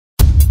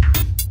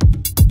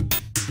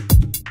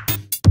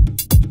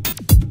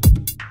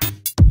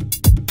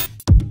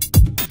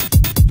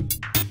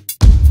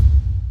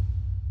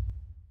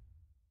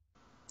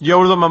Yo,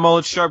 what up, my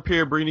mullet sharp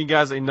here, bringing you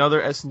guys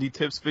another S&D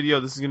tips video.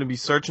 This is going to be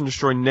search and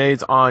destroy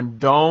nades on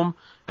Dome,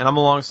 and I'm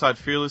alongside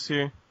Fearless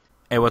here.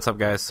 Hey, what's up,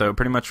 guys? So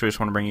pretty much we just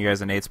want to bring you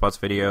guys a nade spots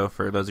video.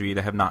 For those of you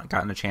that have not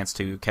gotten a chance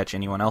to catch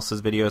anyone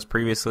else's videos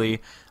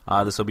previously,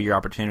 this will be your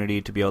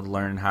opportunity to be able to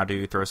learn how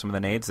to throw some of the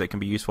nades that can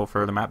be useful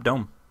for the map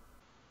Dome.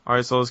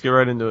 Alright, so let's get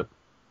right into it.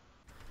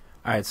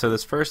 Alright, so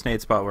this first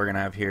nade spot we're going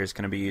to have here is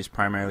going to be used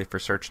primarily for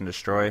search and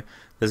destroy.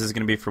 This is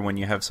going to be for when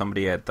you have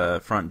somebody at the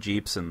front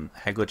jeeps and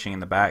head glitching in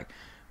the back.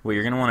 What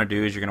you're going to want to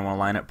do is you're going to want to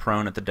line up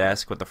prone at the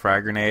desk with the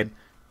frag grenade.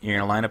 You're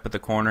going to line up at the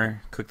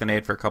corner, cook the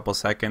nade for a couple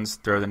seconds,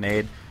 throw the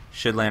nade.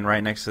 Should land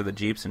right next to the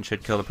jeeps and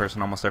should kill the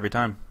person almost every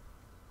time.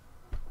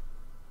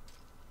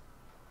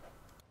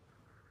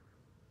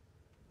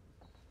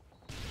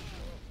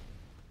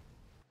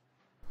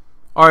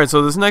 Alright,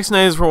 so this next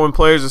nade is for when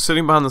players are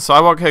sitting behind the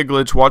sidewalk head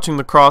glitch watching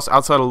the cross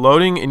outside of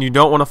loading and you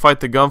don't want to fight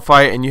the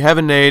gunfight and you have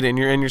a nade and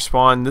you're in your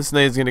spawn. This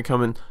nade is going to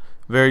come in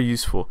very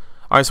useful.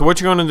 Alright, so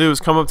what you're going to do is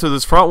come up to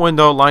this front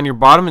window, line your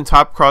bottom and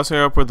top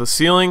crosshair up with the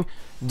ceiling.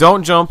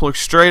 Don't jump, look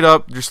straight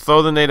up, just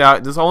throw the nade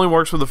out. This only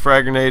works with a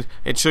frag grenade.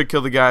 It should kill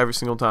the guy every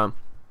single time.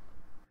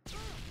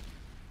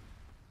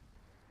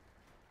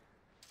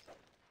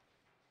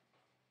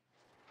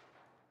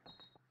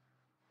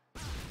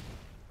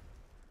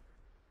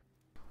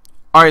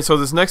 Alright, so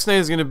this next nade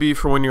is going to be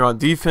for when you're on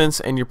defense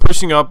and you're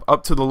pushing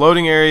up to the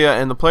loading area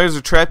and the players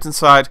are trapped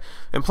inside.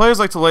 And players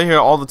like to lay here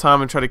all the time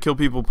and try to kill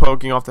people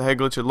poking off the head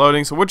glitch at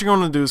loading. So what you're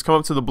going to do is come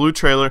up to the blue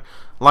trailer,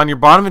 line your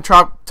bottom and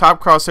top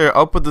crosshair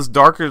up with this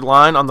darker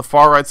line on the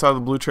far right side of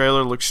the blue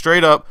trailer, look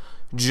straight up,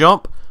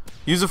 jump,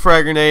 use a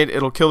frag grenade,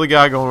 it'll kill the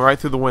guy going right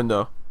through the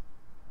window.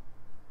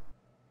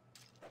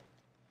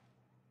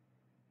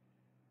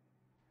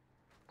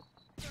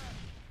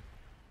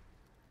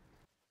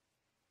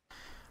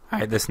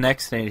 Alright, this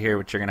next nade here,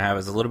 which you're going to have,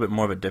 is a little bit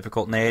more of a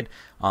difficult nade.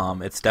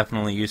 It's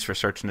definitely used for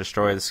search and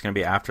destroy. This is going to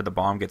be after the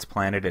bomb gets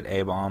planted at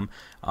A bomb.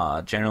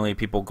 Generally,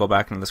 people go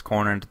back into this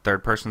corner into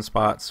third-person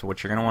spots. So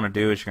what you're going to want to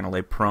do is you're going to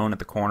lay prone at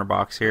the corner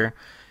box here.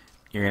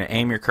 You're going to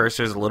aim your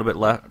cursors a little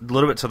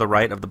bit to the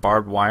right of the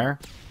barbed wire.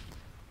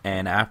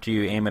 And after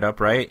you aim it up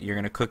right, you're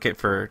going to cook it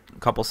for a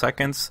couple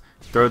seconds.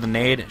 Throw the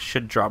nade. It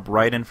should drop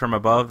right in from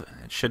above.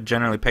 It should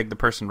generally peg the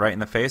person right in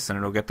the face, and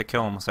it'll get the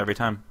kill almost every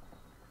time.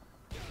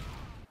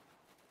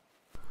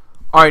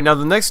 Alright, now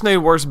the next nade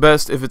works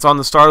best if it's on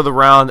the start of the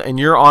round and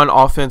you're on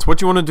offense.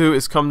 What you want to do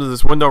is come to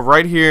this window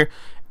right here,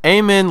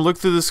 aim in, look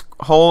through this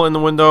hole in the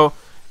window,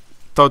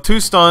 throw 2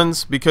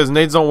 stuns because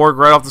nades don't work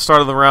right off the start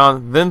of the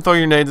round, then throw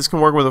your nade. This can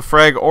work with a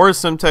frag or a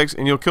Simtex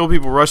and you'll kill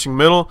people rushing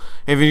middle.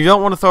 If you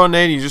don't want to throw a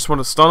nade, you just want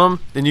to stun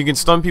them, then you can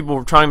stun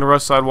people trying to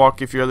rush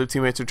sidewalk if your other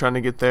teammates are trying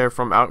to get there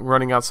from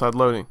running outside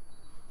loading.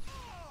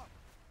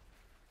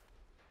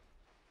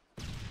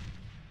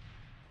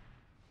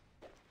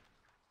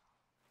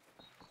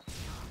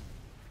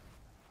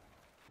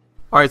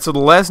 Alright, so the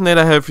last nade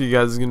I have for you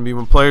guys is going to be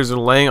when players are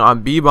laying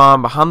on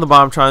B-bomb, behind the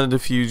bomb trying to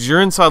defuse. You're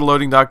inside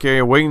loading dock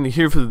area waiting to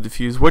hear for the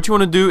defuse. What you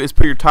want to do is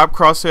put your top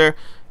crosshair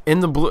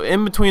in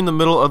between the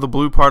middle of the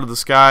blue part of the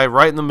sky,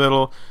 right in the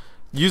middle.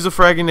 Use a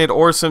frag grenade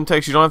or a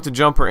Simtex. You don't have to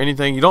jump or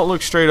anything. You don't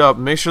look straight up.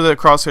 Make sure that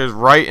crosshair is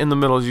right in the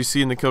middle as you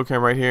see in the kill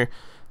cam right here.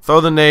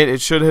 Throw the nade.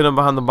 It should hit him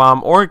behind the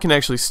bomb or it can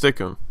actually stick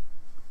him.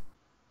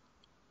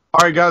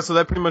 Alright guys, so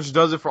that pretty much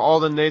does it for all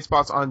the nade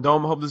spots on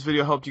Dome. I hope this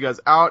video helped you guys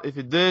out. If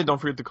it did, don't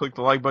forget to click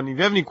the like button. If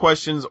you have any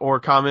questions or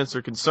comments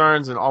or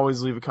concerns, then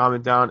always leave a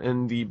comment down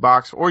in the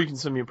box, or you can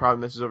send me a private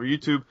message over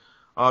YouTube.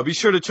 Be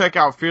sure to check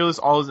out Fearless.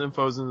 All his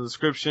info is in the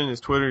description, his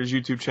Twitter, his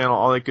YouTube channel,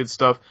 all that good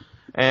stuff.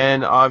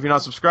 And if you're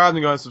not subscribed,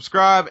 then go ahead and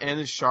subscribe. And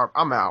this is Sharp.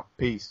 I'm out.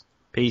 Peace.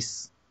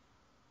 Peace.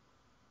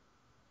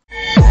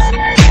 We'll be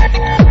right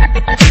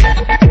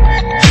back.